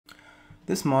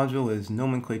This module is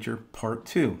Nomenclature Part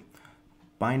 2,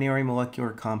 Binary Molecular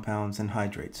Compounds and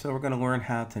Hydrates. So we're going to learn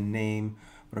how to name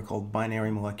what are called binary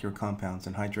molecular compounds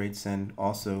and hydrates, and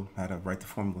also how to write the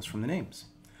formulas from the names.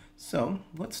 So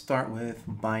let's start with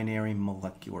binary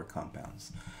molecular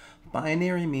compounds.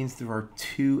 Binary means there are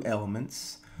two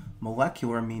elements.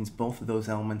 Molecular means both of those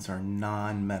elements are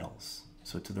non-metals,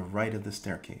 so to the right of the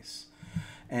staircase.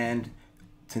 And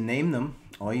to name them,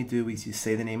 all you do is you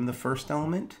say the name of the first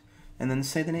element, and then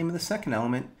say the name of the second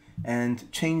element,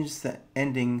 and change the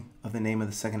ending of the name of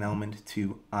the second element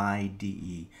to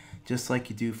IDE, just like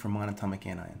you do for monatomic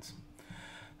anions.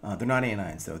 They're not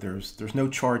anions, though. There's no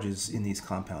charges in these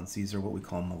compounds. These are what we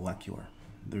call molecular.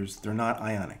 They're not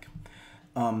ionic.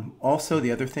 Also,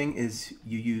 the other thing is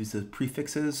you use the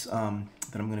prefixes that I'm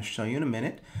going to show you in a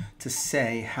minute to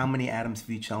say how many atoms of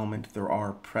each element there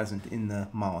are present in the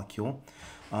molecule.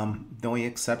 The only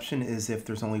exception is if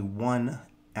there's only one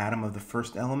atom of the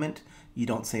first element, you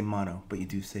don't say mono, but you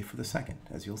do say for the second,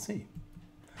 as you'll see.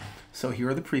 So here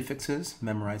are the prefixes.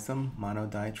 Memorize them: mono,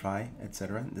 di, tri,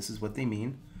 etc. This is what they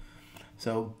mean.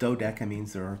 So dodeca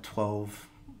means there are 12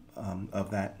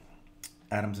 of that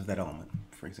atoms of that element,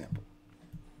 for example.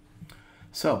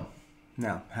 So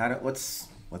now, let's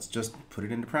just put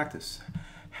it into practice.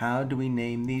 How do we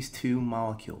name these two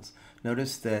molecules?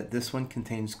 Notice that this one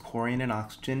contains chlorine and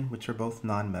oxygen, which are both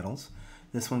nonmetals.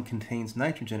 This one contains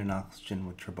nitrogen and oxygen,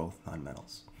 which are both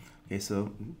nonmetals. Okay,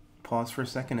 so pause for a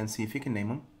second and see if you can name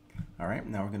them. All right,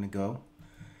 now we're going to go.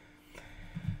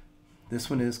 This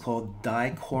one is called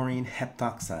dichlorine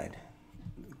heptoxide.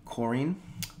 Chlorine,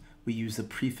 we use the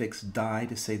prefix di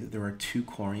to say that there are two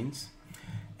chlorines,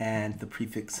 and the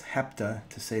prefix hepta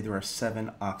to say there are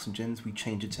 7 oxygens. We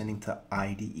change its ending to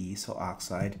IDE, so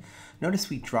oxide. Notice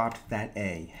we dropped that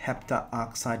A.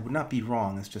 Heptoxide would not be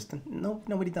wrong. It's just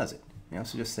nobody does it.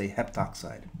 So just say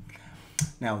heptoxide.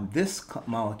 Now this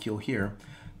molecule here,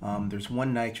 there's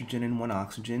 1 nitrogen and 1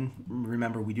 oxygen.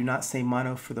 Remember, we do not say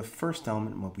mono for the first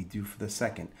element, what we do for the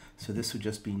second. So this would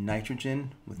just be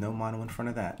nitrogen with no mono in front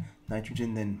of that.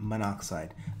 Nitrogen, then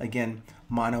monoxide. Again,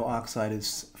 monooxide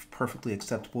is perfectly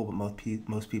acceptable, but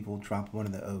most people drop one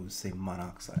of the O's, say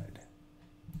monoxide.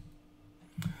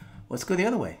 Let's go the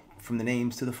other way, from the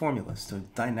names to the formulas. So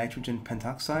dinitrogen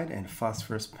pentoxide and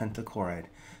phosphorus pentachloride.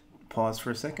 Pause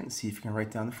for a second and see if you can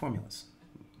write down the formulas.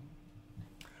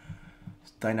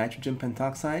 Dinitrogen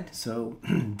pentoxide, so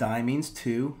di means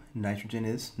 2, nitrogen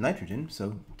is nitrogen,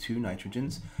 so 2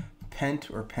 nitrogens. Pent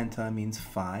or penta means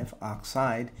 5,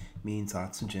 oxide means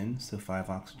oxygen, so 5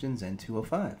 oxygens,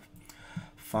 N2O5.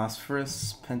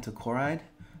 Phosphorus pentachloride,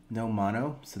 no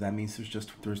mono, so that means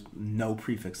there's no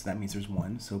prefix, that means there's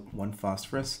 1, so 1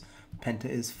 phosphorus. Penta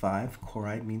is 5,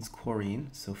 chloride means chlorine,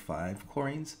 so 5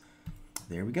 chlorines.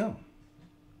 There we go.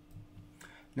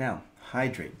 Now,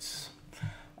 hydrates.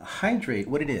 A hydrate,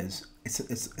 what it is,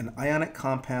 it's an ionic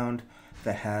compound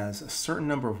that has a certain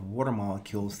number of water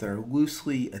molecules that are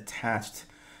loosely attached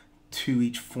to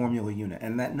each formula unit,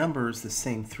 and that number is the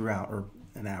same throughout, or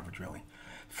an average really.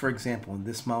 For example, in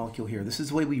this molecule here, this is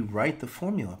the way we write the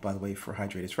formula, by the way, for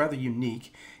hydrate. It's rather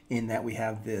unique in that we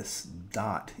have this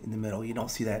dot in the middle. You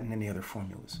don't see that in any other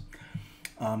formulas.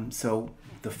 So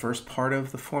the first part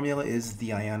of the formula is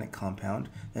the ionic compound,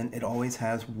 and it always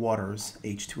has waters,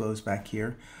 H2Os back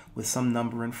here, with some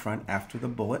number in front after the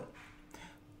bullet,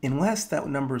 unless that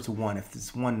number is 1. If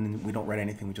it's 1, we don't write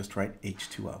anything, we just write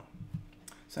H2O.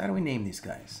 So how do we name these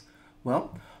guys?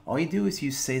 Well, all you do is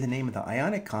you say the name of the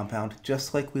ionic compound,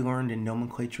 just like we learned in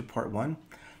Nomenclature Part 1,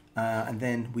 and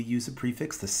then we use a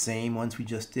prefix, the same ones we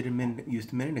just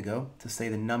used a minute ago, to say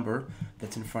the number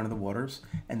that's in front of the waters,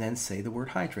 and then say the word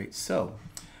hydrate. So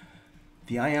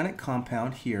the ionic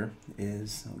compound here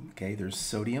is, okay, there's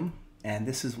sodium, and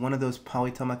this is one of those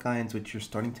polyatomic ions which you're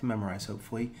starting to memorize,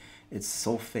 hopefully. It's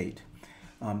sulfate.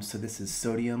 So this is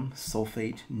sodium,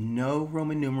 sulfate, no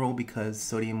Roman numeral, because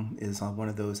sodium is one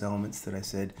of those elements that I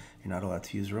said you're not allowed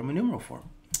to use a Roman numeral for.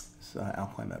 It's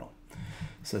alkali metal.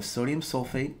 So sodium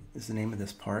sulfate is the name of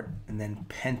this part, and then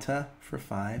penta for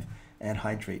 5, and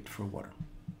hydrate for water.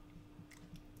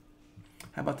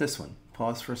 How about this one?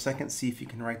 Pause for a second, see if you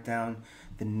can write down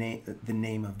the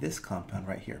name of this compound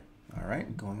right here. All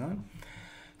right, going on.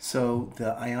 So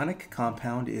the ionic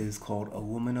compound is called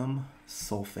aluminum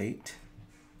sulfate.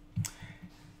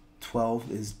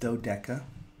 12 is dodeca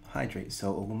hydrate.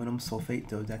 So aluminum sulfate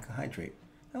dodecahydrate.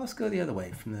 Now let's go the other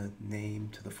way, from the name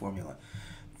to the formula.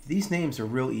 These names are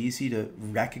real easy to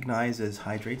recognize as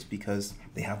hydrates because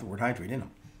they have the word hydrate in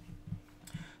them.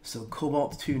 So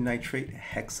cobalt 2 nitrate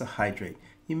hexahydrate.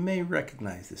 You may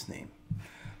recognize this name.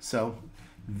 So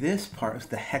This part is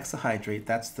the hexahydrate.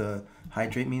 That's the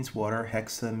hydrate means water,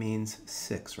 hexa means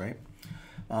 6, right?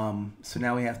 So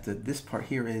now we have to, this part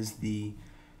here is the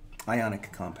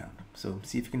ionic compound. So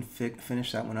see if you can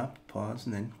finish that one up, pause,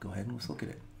 and then go ahead and let's look at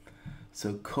it.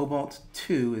 So cobalt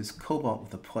 2 is cobalt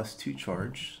with a +2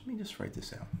 charge. Let me just write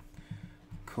this out.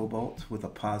 Cobalt with a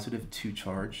 +2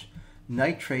 charge.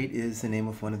 Nitrate is the name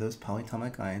of one of those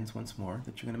polyatomic ions, once more,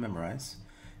 that you're going to memorize.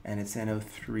 And it's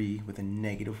NO3 with a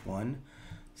 -1.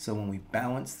 So when we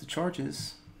balance the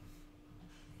charges,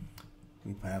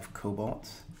 we have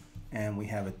cobalt, and we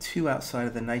have a 2 outside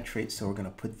of the nitrate, so we're going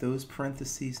to put those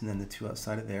parentheses and then the 2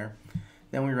 outside of there.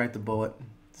 Then we write the bullet,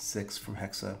 6 from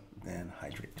hexa, then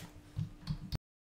hydrate.